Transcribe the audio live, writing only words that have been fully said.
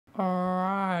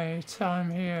Alright,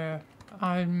 I'm here.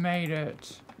 I made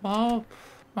it. Well,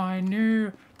 my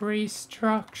new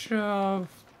restructure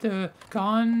of the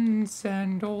guns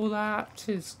and all that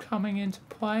is coming into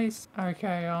place.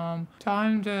 Okay,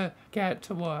 time to get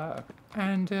to work.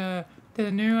 And the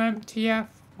new MTF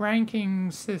ranking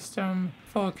system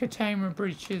for containment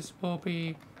breaches will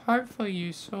be hopefully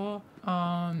useful.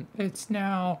 It's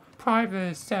now private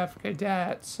instead of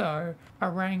cadet, so a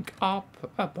rank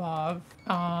up above.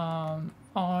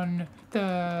 On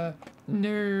the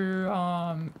new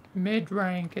mid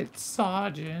rank, it's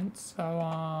sergeant,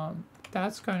 so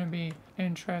that's going to be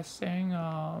interesting.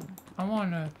 I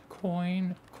want a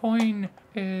coin. Coin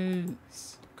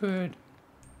is good,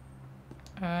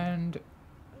 and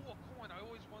oh, a coin! I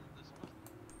always wanted this.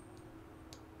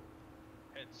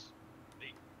 Heads.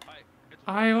 Heads.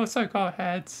 I also got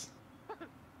heads.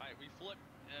 Alright, we flip.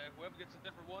 Whoever gets a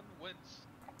different one wins.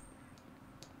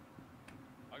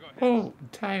 I got heads. Oh,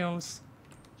 tails.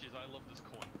 Jeez, I love this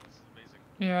coin. This is amazing.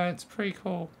 Yeah, it's pretty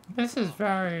cool. This is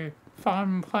very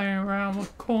fun playing around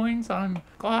with coins. I'm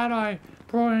glad I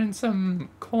brought in some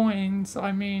coins.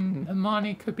 I mean, the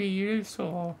money could be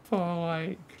useful for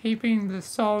like keeping the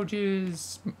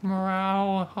soldiers'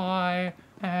 morale high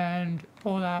and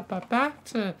all that. But back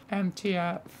to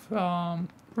MTF,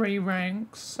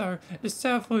 re-ranks. So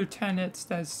instead of lieutenants,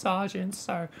 there's sergeants.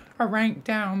 So a rank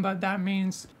down, but that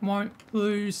means won't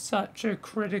lose such a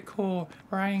critical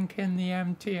rank in the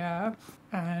MTF.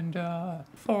 And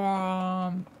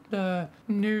for the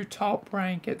new top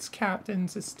rank, it's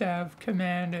captains instead of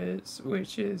commanders,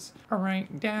 which is a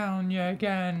rank down yet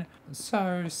again.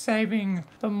 So saving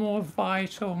the more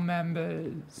vital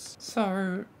members.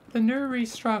 So the new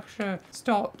restructure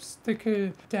stops the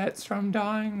cadets from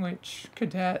dying, which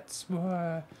cadets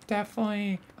were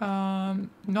definitely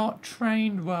not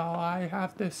trained well, I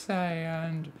have to say,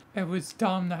 and it was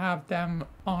dumb to have them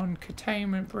on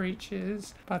containment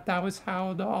breaches, but that was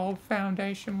how the old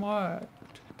Foundation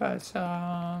worked. But,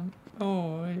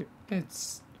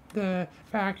 it's the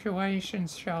evacuation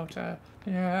shelter.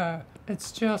 Yeah,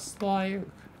 it's just like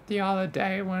the other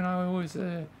day when I was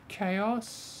a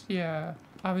chaos. Yeah,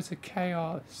 I was a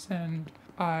chaos and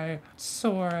I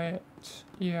saw it.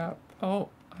 Yeah. Oh,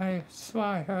 I swear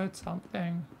I heard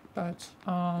something. But,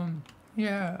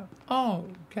 yeah. Oh,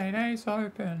 gate A's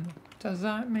open. Does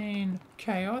that mean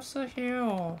chaos are here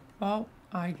or? Well,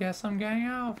 I guess I'm getting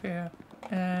out of here.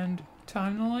 And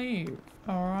time to leave.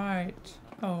 Alright.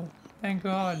 Oh, thank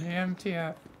God, the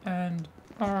MTF. And,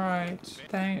 alright,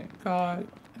 thank God.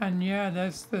 And yeah,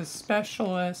 there's the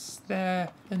specialists,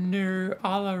 they're the new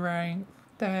other rank.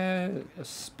 They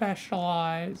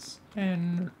specialize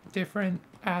in different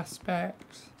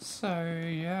aspects. So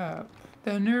yeah,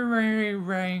 the new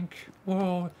rank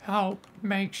will help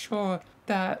make sure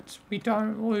that we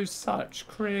don't lose such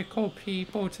critical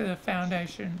people to the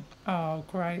Foundation. Oh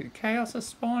great, chaos is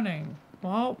spawning.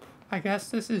 Well, I guess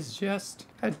this is just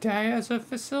a day as a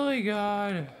facility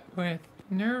guard with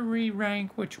new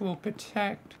re-rank, which will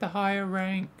protect the higher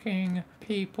ranking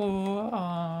people.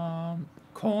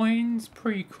 Coins,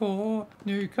 pretty cool.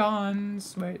 New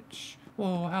guns, which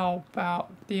will help out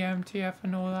the MTF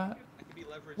and all that. I can be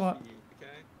leveraged What? for you,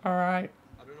 okay? Alright.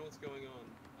 I don't know what's going on.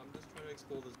 I'm just trying to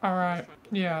explore this. Alright,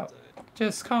 yeah.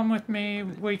 Just come with me.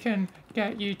 We can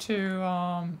get you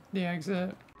to the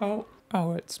exit. Oh,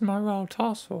 it's Mobile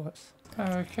Task Force.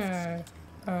 Okay.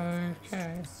 Alright.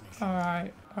 Ow!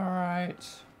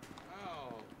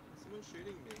 Someone's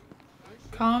shooting me.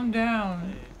 Calm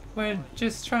down. We're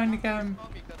just trying to get him.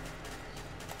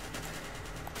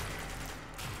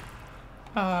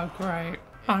 Oh, great.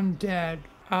 I'm dead.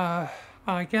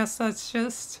 I guess that's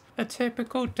just a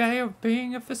typical day of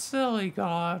being a facility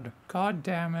guard. God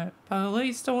damn it. But at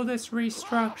least all this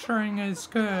restructuring is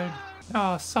good.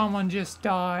 Oh, someone just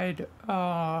died.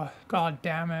 Oh, god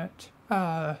damn it.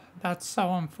 That's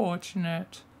so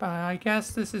unfortunate. But I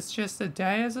guess this is just a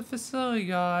day as a facility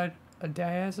guard. A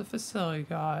day as a facility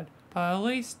guard. But at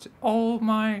least all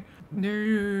my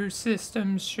new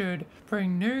systems should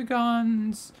bring new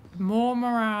guns, more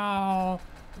morale,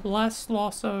 less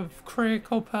loss of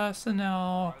critical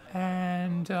personnel,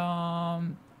 and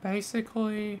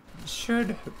basically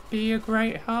should be a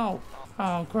great help.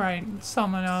 Oh great,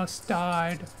 someone else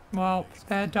died. Well,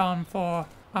 they're done for.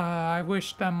 I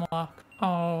wish them luck.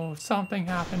 Oh, something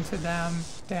happened to them.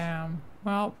 Damn.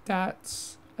 Well,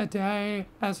 that's a day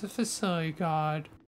as a facility guard.